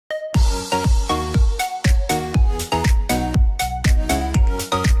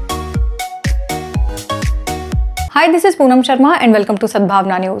Hi, this is Poonam Sharma and welcome to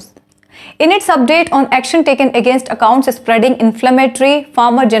Sadbhawna News. In its update on action taken against accounts spreading inflammatory,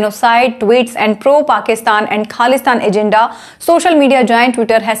 farmer genocide tweets and pro-Pakistan and Khalistan agenda, social media giant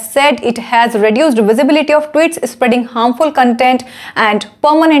Twitter has said it has reduced visibility of tweets spreading harmful content and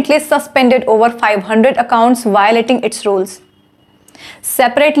permanently suspended over 500 accounts violating its rules.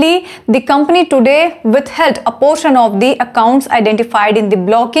 Separately, the company today withheld a portion of the accounts identified in the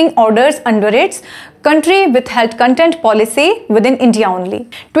blocking orders under its country withheld content policy within India only.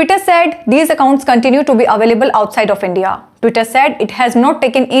 Twitter said these accounts continue to be available outside of India. Twitter said it has not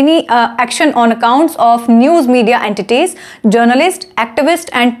taken any action on accounts of news media entities, journalists, activists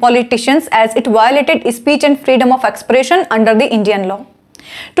and politicians as it violated speech and freedom of expression under the Indian law.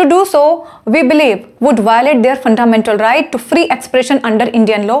 To do so, we believe, would violate their fundamental right to free expression under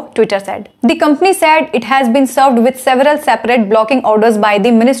Indian law, Twitter said. The company said it has been served with several separate blocking orders by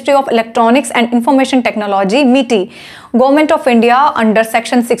the Ministry of Electronics and Information Technology, MeitY, Government of India under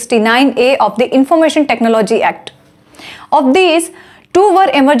Section 69A of the Information Technology Act. Of these, 2 were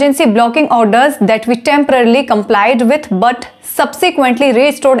emergency blocking orders that we temporarily complied with but subsequently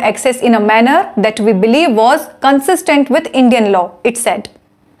restored access in a manner that we believe was consistent with Indian law, it said.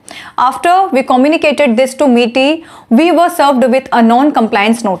 After we communicated this to MeitY, we were served with a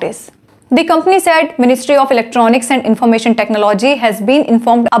non-compliance notice. The company said Ministry of Electronics and Information Technology has been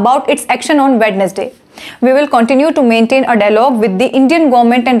informed about its action on Wednesday. We will continue to maintain a dialogue with the Indian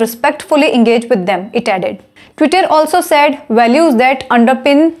government and respectfully engage with them, it added. Twitter also said values that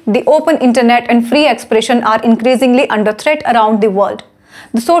underpin the open internet and free expression are increasingly under threat around the world.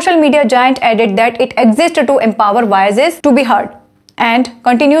 The social media giant added that it exists to empower voices to be heard and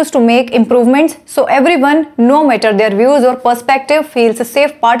continues to make improvements so everyone, no matter their views or perspective, feels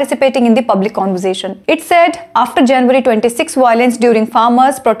safe participating in the public conversation. It said after January 26 violence during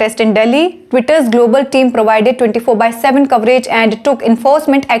farmers' protest in Delhi, Twitter's global team provided 24/7 coverage and took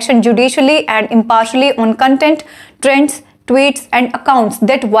enforcement action judicially and impartially on content, trends, tweets and accounts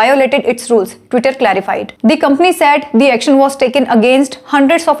that violated its rules, Twitter clarified. The company said the action was taken against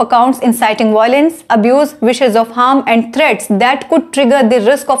hundreds of accounts inciting violence, abuse, wishes of harm and threats that could trigger the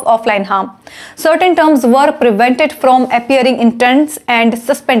risk of offline harm. Certain terms were prevented from appearing in trends and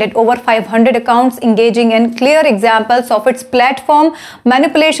suspended over 500 accounts engaging in clear examples of its platform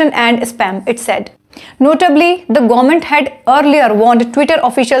manipulation and spam, it said. Notably, the government had earlier warned Twitter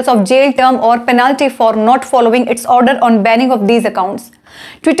officials of jail term or penalty for not following its order on banning of these accounts.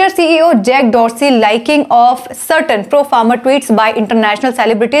 Twitter CEO Jack Dorsey liking of certain pro-farmer tweets by international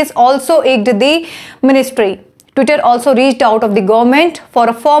celebrities also egged the ministry. Twitter also reached out of the government for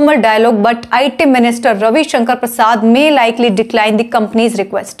a formal dialogue, but IT Minister Ravi Shankar Prasad may likely decline the company's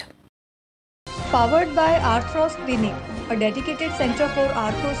request. Powered by Arthros Clinic, a dedicated center for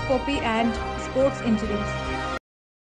arthroscopy and sports injuries.